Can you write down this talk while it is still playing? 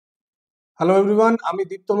Hello everyone, আমি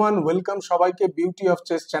দীপ্তমান। Welcome সবাইকে beauty of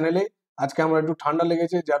chess চ্যানেলে। আজকে আমরা একটু ঠান্ডা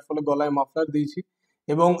লেগেছে, যার ফলে গলায় মাফলার দিয়েছি।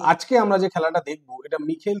 এবং আজকে আমরা যে খেলাটা দেখবো, এটা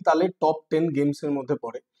মিখেল তালের টপ 10 গেমস এর মধ্যে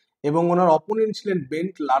পড়ে। এবং ওনার অপোনেন্ট ছিলেন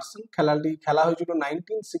বেন্ট লার্সেন। খেলাটি খেলা হয়েছিল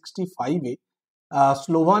 1965-এ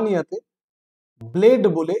স্লোভানিয়াতে, ব্লেড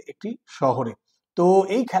বলে একটি শহরে। তো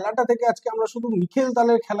এই খেলাটা থেকে আজকে আমরা শুধু মিখেল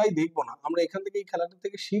তালের খেলাই দেখবো না, আমরা এখান থেকে এই খেলাটা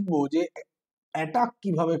থেকে শিখবো যে অ্যাটাক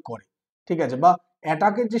কিভাবে করে, ঠিক আছে, বা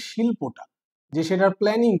অ্যাটাকের যে শিল্পটা, যে সেটার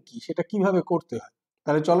প্ল্যানিং কি, সেটা কিভাবে করতে হয়।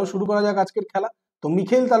 তাহলে চলো শুরু করা যাক আজকের খেলা। তো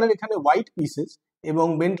মিখেল তালের এখানে হোয়াইট পিসেস এবং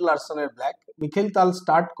বেন্ট লার্সেনের ব্ল্যাক। মিখেল তাল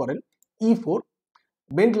স্টার্ট করেন E4,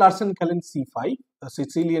 বেন্ট লার্সেন খেলেন C5,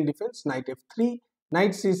 Sicilian defence, night F3,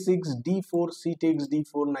 night C6, D4, C takes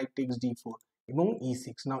D4, night text D4 এবং E6।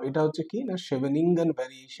 নাও এটা হচ্ছে কি না, শেভেনিঙ্গান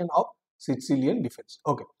variation of Sicilian defence.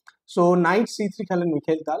 Okay, so night C3 খেলেন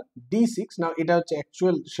মিখেল তাল, D6। নাও এটা হচ্ছে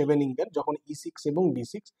অ্যাকচুয়াল শেভেনিঙ্গান, যখন E6 এবং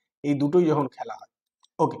D6 এই দুটোই যখন খেলা হয়।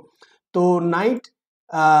 ওকে, তো নাইট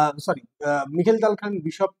মিখেল তাল খেলেন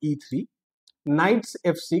bishop E3, Knights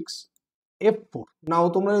F6, F4। নাও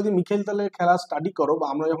তোমরা যদি মিখেল তালের খেলা স্টাডি করো, বা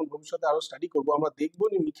আমরা যখন ভবিষ্যতে আরো স্টাডি করবো, আমরা দেখবো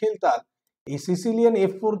যে মিখেল তাল এই সিসিলিয়ান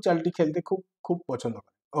F4 চালটি খেলতে খুব খুব পছন্দ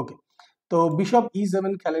করে। ওকে, তো বিশপ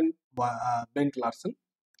E7 খেলেন bent Larsen,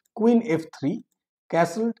 queen F3,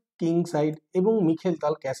 castle king side, এবং মিখেল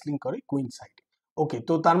তাল ক্যাসলিং করে কুইন সাইডে। ওকে,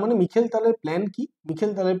 তো তার মানে মিখেল তালের প্ল্যান কি?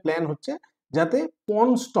 মিখেল তালের প্ল্যান হচ্ছে যাতে পন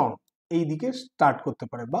স্টন এই দিকে স্টার্ট করতে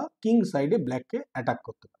পারে, বা কিং সাইডে ব্ল্যাককে অ্যাটাক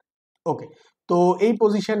করতে পারে। ওকে, তো এই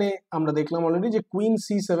পজিশনে আমরা দেখলাম অলরেডি যে কুইন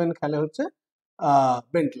C7 খেলে হচ্ছে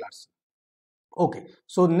বেন্ট লার্সেন। ওকে,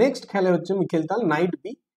 সো নেক্সট খেলে হচ্ছে মিখেল তাল নাইট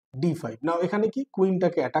D5। নাও এখানে কি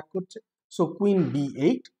কুইনটাকে অ্যাটাক করছে, so queen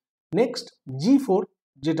B8। Next G4,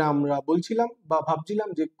 যেটা আমরা বলছিলাম বা ভাবছিলাম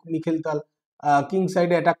যে মিখেল তাল কিং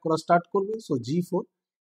সাইডে অ্যাটাক করা স্টার্ট করবে, so G4,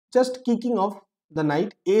 just kicking of the night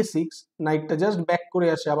A6। নাইটটা just back করে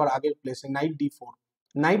আসে আবার আগের প্লেসে, night D4,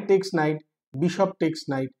 night text night, bishop text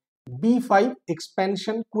night, B5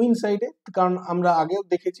 expansion queen সাইডে। কারণ আমরা আগেও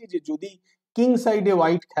দেখেছি যে যদি কিং সাইডে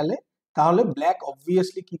হোয়াইট খেলে, তাহলে ব্ল্যাক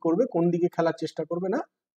অবভিয়াসলি কি করবে, কোন দিকে খেলার চেষ্টা করবে না,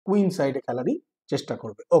 কুইন সাইডে খেলারই চেষ্টা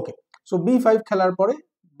করবে। ওকে, সো B5 খেলার পরে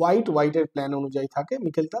হোয়াইটের প্ল্যান অনুযায়ী থাকে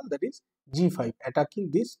মিখেল তাল, that is G5 attacking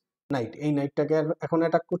this night. এই নাইটটাকে এখন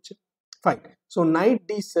অ্যাটাক করছে। Fine, so night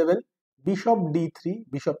D7, bishop D3,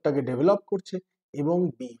 বিশপটাকে develop করছে, এবং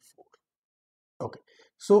B4। ওকে,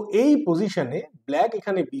 সো এই পজিশনে ব্ল্যাক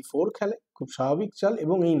এখানে B4 খেলে, খুব স্বাভাবিক চাল,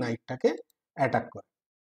 এবং এই নাইটটাকে অ্যাটাক করে।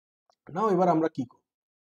 নাও এবার আমরা কি করব,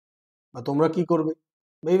 বা তোমরা কি করবে,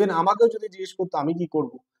 বা ইভেন আমাকেও যদি জিজ্ঞেস করতো আমি কি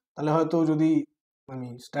করব, তাহলে হয়তো যদি আমি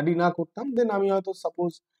স্টাডি না করতাম, দেন আমি হয়তো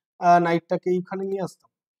সাপোজ নাইটটাকে এইখানে নিয়ে আসতাম,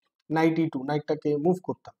 নাইট E2, নাইটটাকে মুভ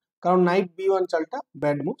করতাম, কারণ নাইট B1 চালটা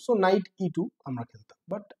bad move, so night E2 আমরা খেলতাম।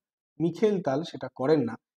 বাট মিখেল তাল সেটা করেন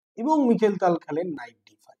না, এবং মিখেল তাল খেলেন নাইট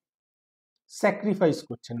D5, স্যাক্রিফাইস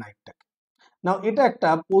করছে নাইটটাকে। নাও এটা একটা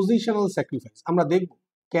পজিশনাল স্যাক্রিফাইস, আমরা দেখব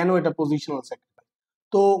কেন এটা পজিশনাল স্যাক্রিফাইস।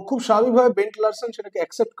 তো খুব স্বাভাবিকভাবে বেন্ট লার্সেন সেটাকে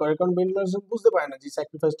অ্যাকসেপ্ট করে, কারণ বেন্ট লার্সেন বুঝতে পারে না যে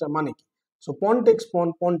স্যাক্রিফাইসটা মানে কি। সো পন টেক্স পন,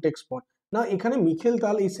 পন টেক্স পন। না এখানে মিখেল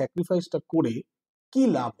তাল এই স্যাক্রিফাইসটা করে কি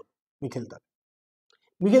লাভ হলো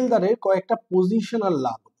মিখেল তালের কয়েকটা পজিশনাল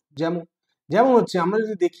লাভ হলো। যেমন যেমন হচ্ছে আমরা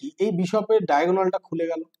যদি দেখি, এই বিশপের ডায়াগোনালটা খুলে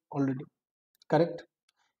গেল অলরেডি, কারেক্ট,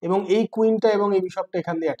 এবং এই কুইনটা এবং এই বিশপটা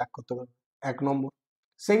এখান দিয়ে অ্যাটাক করতে পারবে, এক নম্বর।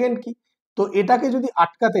 সেকেন্ড কি, তো এটাকে যদি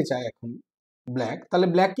আটকাতে চায় এখন ব্ল্যাক, তাহলে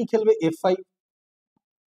ব্ল্যাক কি খেলবে, F5,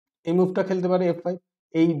 এই মুভটা খেলতে পারে F5,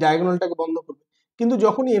 এই ডায়াগোনালটাকে বন্ধ করবে। কিন্তু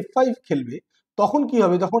যখনই F5 খেলবে, তখন কি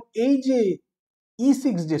হবে, তখন এই যে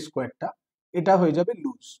E6 যে স্কোয়ারটা, এটা হয়ে যাবে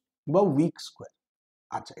লুজ বা উইক স্কোয়ার।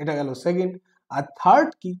 আচ্ছা, এটা গেল সেকেন্ড। আর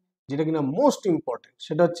থার্ড কি, যেটা কিনা মোস্ট ইম্পর্টেন্ট,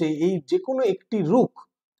 সেটা হচ্ছে এই যে কোনো একটি রুক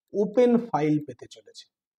ওপেন ফাইল পেতে চলেছে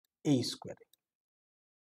এই স্কোয়ারে।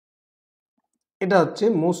 এটা হচ্ছে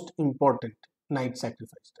মোস্ট ইম্পর্টেন্ট নাইট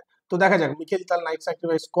স্যাক্রিফাইসটা। তো দেখা যাক মিখেল তাল নাইট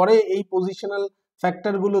স্যাক্রিফাইস করে এই পজিশনাল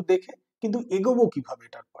ফ্যাক্টর গুলো দেখে, কিন্তু এগোবো কিভাবে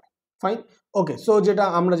এটার পরে। ফাইন, ওকে, সো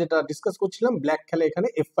আমরা যেটা ডিসকাস করছিলাম, ব্ল্যাক খেলে এখানে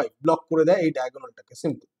F5, ব্লক করে দেয় এই ডায়াগোনালটাকে,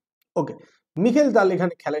 সিম্পল। ওকে, মিখেল তাল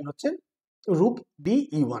এখানে খেলেন হচ্ছে রুক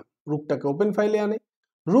DE1, রুকটাকে ওপেন ফাইলে আনে,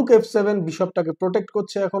 রুক F7, বিশপটাকে প্রোটেক্ট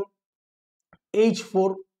করছে এখন,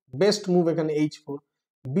 H4, বেস্ট মুভ এখানে H4,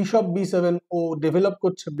 বিশপ B7 ও ডেভেলপ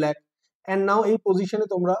করছে ব্ল্যাক। অ্যান্ড নাও এই পজিশনে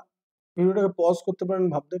তোমরা ভিডিওটাকে পজ করতে পারেন,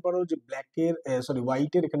 ভাবতে পারো যে ব্ল্যাকের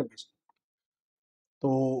হোয়াইটের এখানে বেস্ট। তো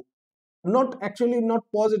নট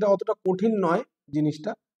পজ, এটা অতটা কঠিন নয়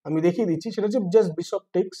জিনিসটা, আমি দেখিয়ে দিচ্ছি। সেটা হচ্ছে জাস্ট বিশপ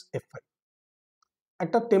টেক্স F5,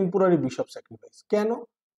 একটা টেম্পোরারি বিশপ স্যাক্রিফাইস। কেন,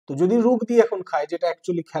 তো যদি রুক দিয়ে এখন খায়, যেটা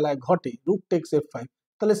অ্যাকচুয়ালি খেলায় ঘটে, রুক টেক্স F5,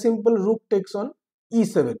 তাহলে সিম্পল রুক টেক্স অন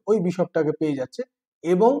E7, ওই বিশপটাকে পেয়ে যাচ্ছে,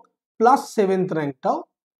 এবং +7th র্যাঙ্কটাও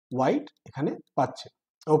হোয়াইট এখানে পাচ্ছে।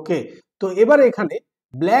 ওকে, তো এবারে এখানে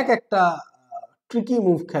ব্ল্যাক একটা ট্রিকি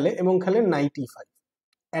মুভ খেলে এবং খেলে night E5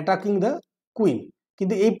 attacking the queen.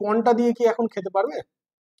 কিন্তু এই পনটা দিয়ে কি এখন খেতে পারবে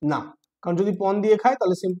না, কারণ যদি পন দিয়ে খায়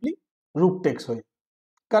তাহলে সিম্পলি রুক টেক্স হয়ে,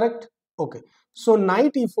 কারেক্ট। ওকে, so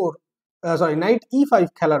night E4 night E5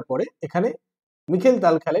 খেলার পরে এখানে মিখেল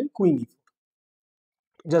তাল খেলেন কুইন E4,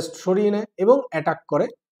 জাস্ট সরিয়ে নেয় এবং অ্যাটাক করে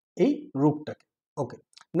এই রুকটাকে। ওকে,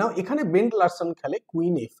 নাও এখানে বেন্ট লারসন খেলে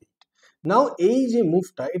কুইন F8। নাও এই যে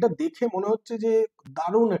মুভটা, এটা দেখে মনে হচ্ছে যে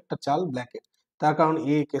দারুণ একটা চাল ব্ল্যাকের, তার কারণ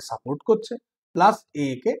এ কে সাপোর্ট করছে প্লাস এ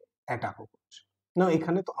কে অ্যাটাকও করছে। নাও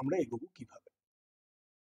এখানে তো আমরা এগোবো কিভাবে,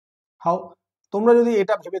 হাউ? তোমরা যদি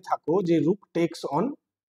এটা ভেবে থাকো যে রুক টেক্স অন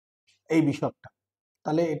এই বিশপটা,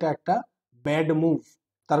 তাহলে এটা একটা ব্যাড মুভ।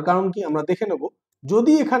 তার কারণ কি আমরা দেখে নেব,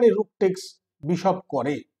 যদি এখানে রুক টেক্স বিশপ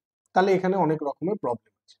করে তাহলে এখানে অনেক রকমের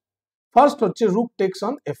প্রবলেম আছে। ফার্স্ট হচ্ছে রুক টেক্স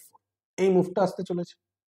অন F4, এই মুভটা আসতে চলেছে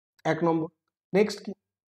 1 নম্বর। নেক্সট কি,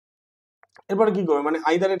 এরপরে কি করবে, মানে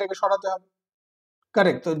আইদার এটাকে সরাতে হবে,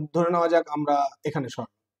 কারেক্ট। তো ধরে নেওয়া যাক আমরা এখানে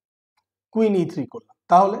সরাই, কুইন E3 করলাম,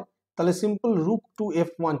 তাহলে সিম্পল রুক টু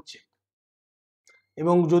F1 চেক,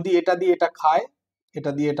 এবং যদি এটা দিয়ে এটা খায়,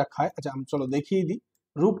 এটা দিয়ে এটা খায়, আচ্ছা আমি চলো দেখিয়ে দিই।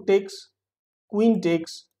 রুক text, queen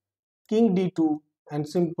text, king D2 and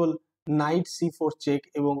simple night C4 check,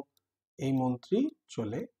 এবং এই মন্ত্রী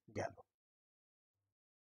চলে গেল,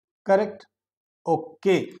 কারেক্ট।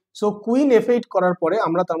 ওকে, সো কুইন F8 করার পরে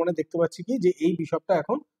আমরা তার মানে দেখতে পাচ্ছি কি যে এই বিশপটা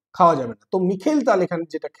এখন খাওয়া যাবে না। তো মিখেল তাল এখানে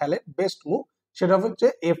যেটা খেলে বেস্ট মুভ, সেটা হচ্ছে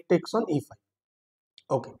F text on E5।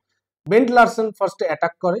 Okay, bent Larson ফার্স্টে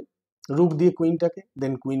অ্যাটাক করে রুক দিয়ে কুইনটাকে,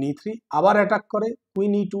 দেন কুইন E3, আবার অ্যাটাক করে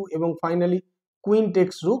কুইন E2, এবং finally queen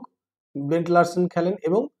text রুক bent Larson খেলেন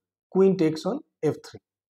এবং কুইন টেক্স অন F3,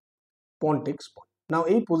 পন টেক্স পন। নাও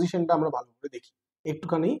এই পজিশনটা আমরা ভালো করে দেখি,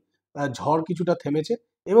 একটুখানি ঝড় কিছুটা থেমেছে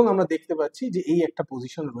এবং আমরা দেখতে পাচ্ছি যে এই একটা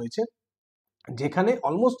পজিশন রয়েছে যেখানে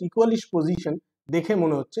অলমোস্ট ইকুয়ালিশ পজিশন দেখে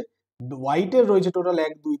মনে হচ্ছে। হোয়াইটের রয়েছে টোটাল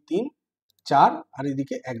 1 2 3 4, আর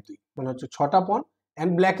এদিকে 1 2 মানে হচ্ছে 6টা পন,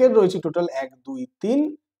 অ্যান্ড ব্ল্যাকের রয়েছে টোটাল 1 2 3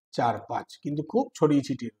 4 5, কিন্তু খুব ছড়িয়ে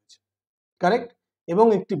ছিটিয়ে রয়েছে, কারেক্ট। এবং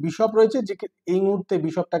একটি বিশপ রয়েছে যে এই মুহূর্তে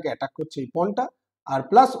বিশপটাকে অ্যাটাক করছে এই পনটা, আর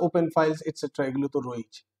প্লাস ওপেন ফাইলস এটসেট্রা এগুলো তো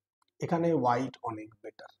রয়েছে। এখানে হোয়াইট অনেক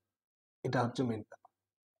বেটার, এটা হচ্ছে মেন ব্যাপার,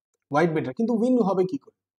 হোয়াইট বেটার। কিন্তু উইন হবে কি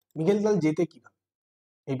করে, মিখেল তাল জেতে কিভাবে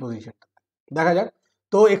এই পজিশনটা দেখা যাক।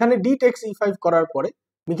 তো এখানে ডি টেক্স E5 করার পরে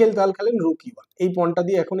মিখেল তাল খেলেন রুক E1, এই পনটা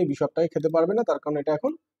দিয়ে এখন এই বিশপটাকে খেতে পারবে না, তার কারণ এটা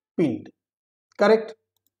এখন পিন্ড, কারেক্ট।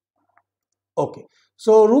 ওকে,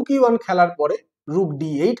 সো রুক E1 খেলার পরে রুক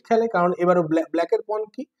D8 খেলে, কারণ এবারে ব্ল্যাকের পন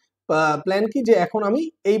কি প্ল্যান কি যে এখন আমি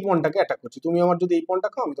এই পনটাকে অ্যাটাক করছি, তুমি আমার যদি এই পনটা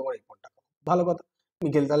খাও আমি তোমার এই পনটা খাও, ভালো কথা।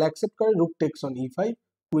 মিখেল তাহলে অ্যাকসেপ্ট করে রুক টেক্স অন E5,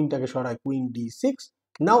 কুইনটাকে সরায় কুইন D6।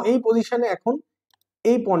 নাও এই পজিশনে এখন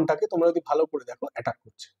এই পনটাকে তোমরা যদি ভালো করে দেখো অ্যাটাক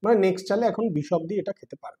করছে, মানে নেক্সট চালে এখন বিশপ দিয়ে এটা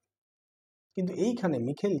খেতে পারবে। কিন্তু এইখানে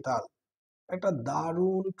মিখেল তাল একটা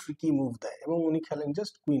দারুণ ট্রিকি মুভ দেয় এবং উনি খেলেন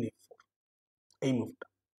জাস্ট কুইন F4 এই মুভটা,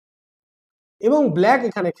 এবং ব্ল্যাক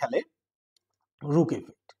এখানে খেলে রুক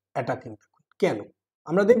F8 অ্যাটাকিং। কেন,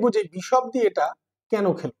 আমরা দেখবো যে বিশপ দিয়ে এটা কেন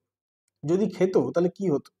খেলো, যদি খেতো তাহলে কি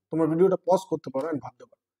হতো। তোমার ভিডিওটা পজ করতে পারো and ভাবতে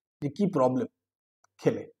পারো যে কি প্রবলেম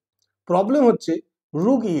খেলে। প্রবলেম হচ্ছে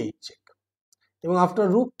রুক E8 চেক, এবং after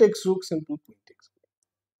রুক text রুক simple queen text,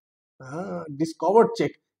 discovered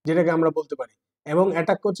check যেটাকে আমরা বলতে পারি, এবং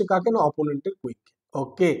অ্যাটাক করছে কাকে না, অপোনেন্টের কুইনকে।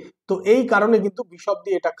 ওকে, তো এই কারণে কিন্তু বিশপ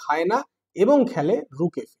দিয়ে এটা খায় না এবং খেলে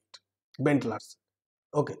রুক F8 বেন্ট লারসন।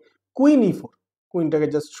 ওকে, কুইন E4, কুইনটাকে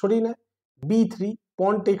জাস্ট সরিয়ে নেয়, B3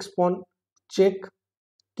 পন টেক্স পন check,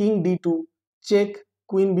 king D2 check,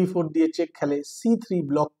 queen B4 দিয়ে চেক খেলে, C3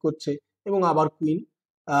 ব্লক করছে, এবং আবার কুইন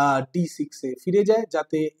D6 এ ফিরে যায়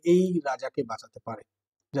যাতে এই রাজাকে বাঁচাতে পারে,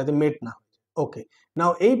 যাতে মেট না হয়। ওকে,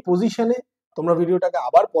 নাও এই পজিশনে তোমরা ভিডিওটাকে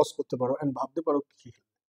আবার পজ করতে পারো এন্ড ভাবতে পারো কি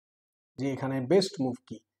যে এখানে বেস্ট মুভ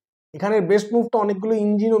কি। এখানে বেস্ট মুভটা অনেকগুলো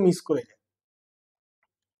ইঞ্জিনও মিস করে যায়,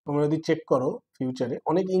 তোমরা যদি চেক করো ফিউচারে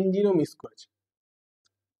অনেক ইঞ্জিনও মিস করেছে।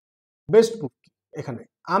 বেস্ট মুভ কি এখানে,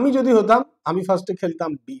 আমি যদি হতাম আমি ফার্স্টে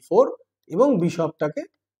খেলতাম B4 এবং বিশপটাকে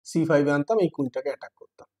C5 এ আনতাম, এই কুইনটাকে অ্যাটাক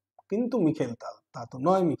করতাম। কিন্তু মিখেল তাল তা তো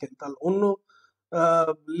নয়, মিখেল তাল অন্য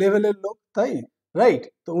লেভেলের লোক, তাই রাইট।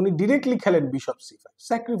 তো উনি ডিরেক্টলি খেলেন bishop C5,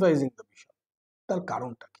 sacrificing the bishop. তার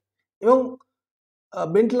কারণটা কি, এবং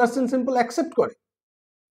বেন্ট লারসেন সিম্পল অ্যাকসেপ্ট করে।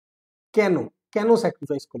 কেন কেন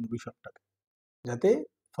স্যাক্রিফাইস করলো বিশপটাকে, যাতে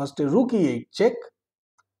ফার্স্টে রুক E8 চেক,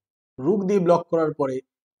 রুক দিয়ে ব্লক করার পরে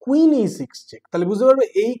কুইন E6 চেক। তাহলে বুঝতে পারবে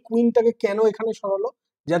এই কুইনটাকে কেন এখানে সরালো,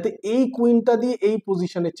 যাতে এই কুইনটা দিয়ে এই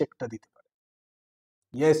পজিশনে চেকটা দিতে পারে।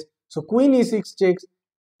 Yes, so queen E6 check,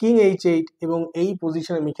 king H8, এবং এই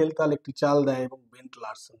পজিশনে মিখেল তাল একটি চাল দেয় এবং বেন্ট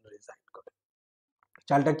লারসেন রিজাইন করে।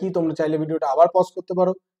 চালটা কি তোমরা চাইলে ভিডিওটা আবার পজ করতে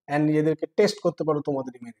পারো অ্যান্ড নিজেদেরকে টেস্ট করতে পারো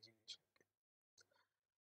তোমাদের ইমেজিনেশন।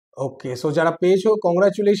 ওকে, সো যারা পেয়েছো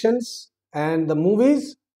congratulations, and the move is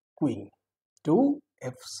queen two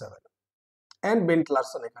f7 and bent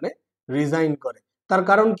Larson এখানে রিজাইন করে। তার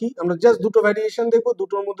কারণ কি, আমরা জাস্ট দুটো ভ্যারিয়েশন দেখবো,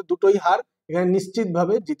 দুটোর মধ্যে দুটোই হার, এখানে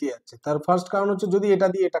নিশ্চিতভাবে জিতে যাচ্ছে। তার ফার্স্ট কারণ হচ্ছে যদি এটা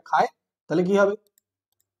দিয়ে এটা খায় তাহলে কি হবে,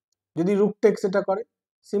 যদি রুক টেক্স এটা করে,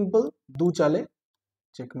 সিম্পল দু চালে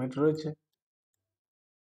চেকমেট রয়েছে,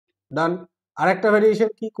 ডান। আর একটা ভ্যারিয়েশন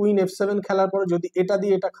কি, কুইন f7 খেলার পরে যদি এটা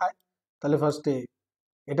দিয়ে এটা খায় তাহলে ফার্স্টে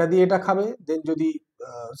এটা দিয়ে এটা খাবে, দেন যদি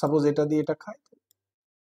সাপোজ এটা দিয়ে এটা খায়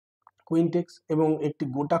কুইন টেক্স, এবং একটি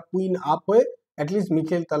গোটা কুইন আপ হয়ে অ্যাটলিস্ট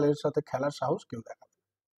মিখেল তালের সাথে খেলার সাহস কেউ দেখাবে,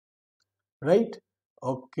 রাইট?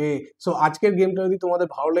 ওকে, সো আজকের গেমটা যদি তোমাদের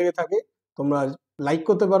ভালো লেগে থাকে তোমরা লাইক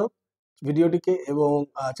করতে পারো ভিডিওটিকে এবং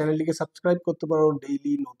চ্যানেলটিকে সাবস্ক্রাইব করতে পারো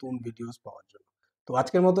ডেইলি নতুন ভিডিওস পাওয়ার জন্য। তো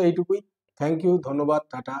আজকের মতো এইটুকুই, থ্যাংক ইউ, ধন্যবাদ,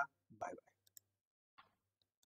 টাটা।